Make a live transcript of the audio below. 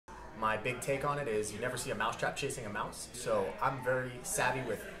My big take on it is you never see a mousetrap chasing a mouse, so I'm very savvy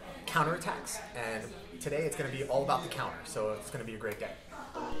with counterattacks, and today it's going to be all about the counter, so it's going to be a great day.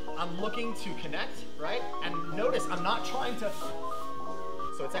 I'm looking to connect, right? And notice I'm not trying to,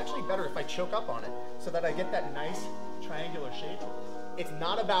 so it's actually better if I choke up on it so that I get that nice triangular shape. It's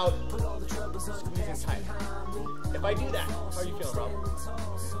not about squeezing tight. If I do that, how are you feeling, Rob?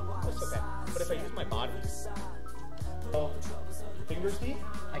 It's okay. But if I use my body, so fingers deep,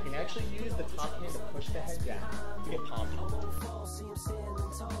 I can actually use the top hand to push the head down to get palm top.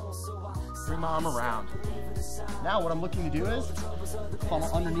 Bring my arm around. Now what I'm looking to do is funnel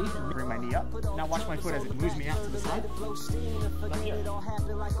underneath and bring my knee up. Now watch my foot as it moves me out to the side. I'm here.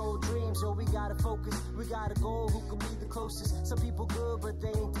 We gotta focus, we gotta go, who can be the closest? Some people good, but they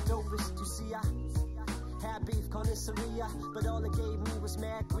ain't the dopest. You see, I had beef, commissariat, but all it gave me was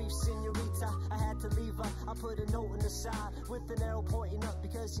mad grief, senorita. I had to leave her, I put a note on the side with an arrow pointing up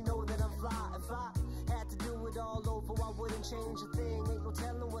because you know that I'm fly. If I had to do it all over, I wouldn't change a thing. Ain't no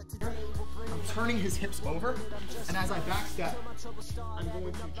telling what today will bring. I'm turning his hips over, and as I back step, I'm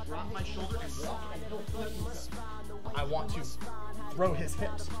going to drop my shoulder and walk, and he'll flip himself. I want to throw his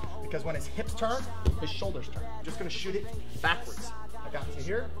hips, because when his hips turn, his shoulders turn. I'm just gonna shoot it backwards. I got to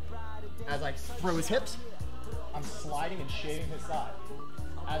here. As I throw his hips, I'm sliding and shaving his side.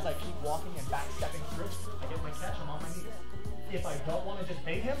 As I keep walking and back stepping through, I get my catch, I'm on my knees. If I don't want to just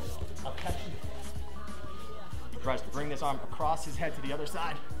bait him, I'll catch him. He tries to bring this arm across his head to the other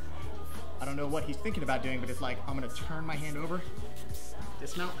side. I don't know what he's thinking about doing, but it's like, I'm gonna turn my hand over,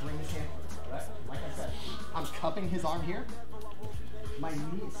 dismount, bring his hand, right? Like I said, I'm cupping his arm here. My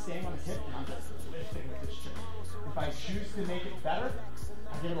knee is staying on his hip, and I'm just lifting with this chin. If I choose to make it better,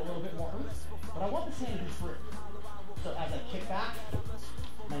 I give it a little bit more oomph, but I want this hand to be free. So as I kick back,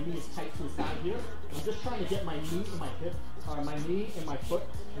 my knee is tight to the side here. I'm just trying to get my knee and my hip, or my knee and my foot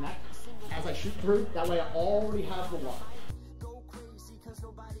connect. As I shoot through, that way I already have the lock.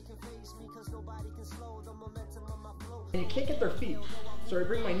 And you can't get their feet. So I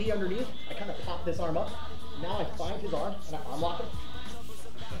bring my knee underneath, I kind of pop this arm up. Now I find his arm, and I arm lock him.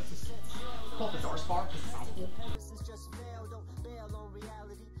 Call it the Darce bar, because it sounds cool.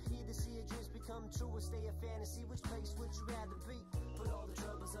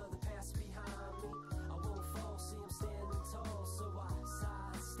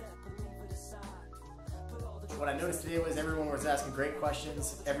 What I noticed today was everyone was asking great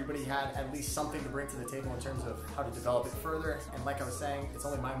questions. Everybody had at least something to bring to the table in terms of how to develop it further. And like I was saying, it's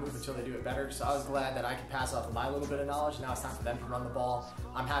only my move until they do it better. So I was glad that I could pass off my little bit of knowledge. Now it's time for them to run the ball.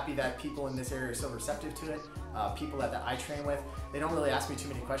 I'm happy that people in this area are so receptive to it. People that I train with, they don't really ask me too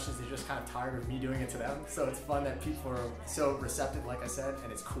many questions. They're just kind of tired of me doing it to them. So it's fun that people are so receptive, like I said,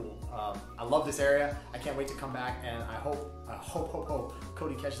 and it's cool. I love this area. I can't wait to come back, and I hope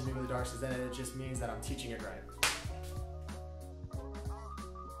Cody catches me with the darts, then it just means that I'm teaching it right.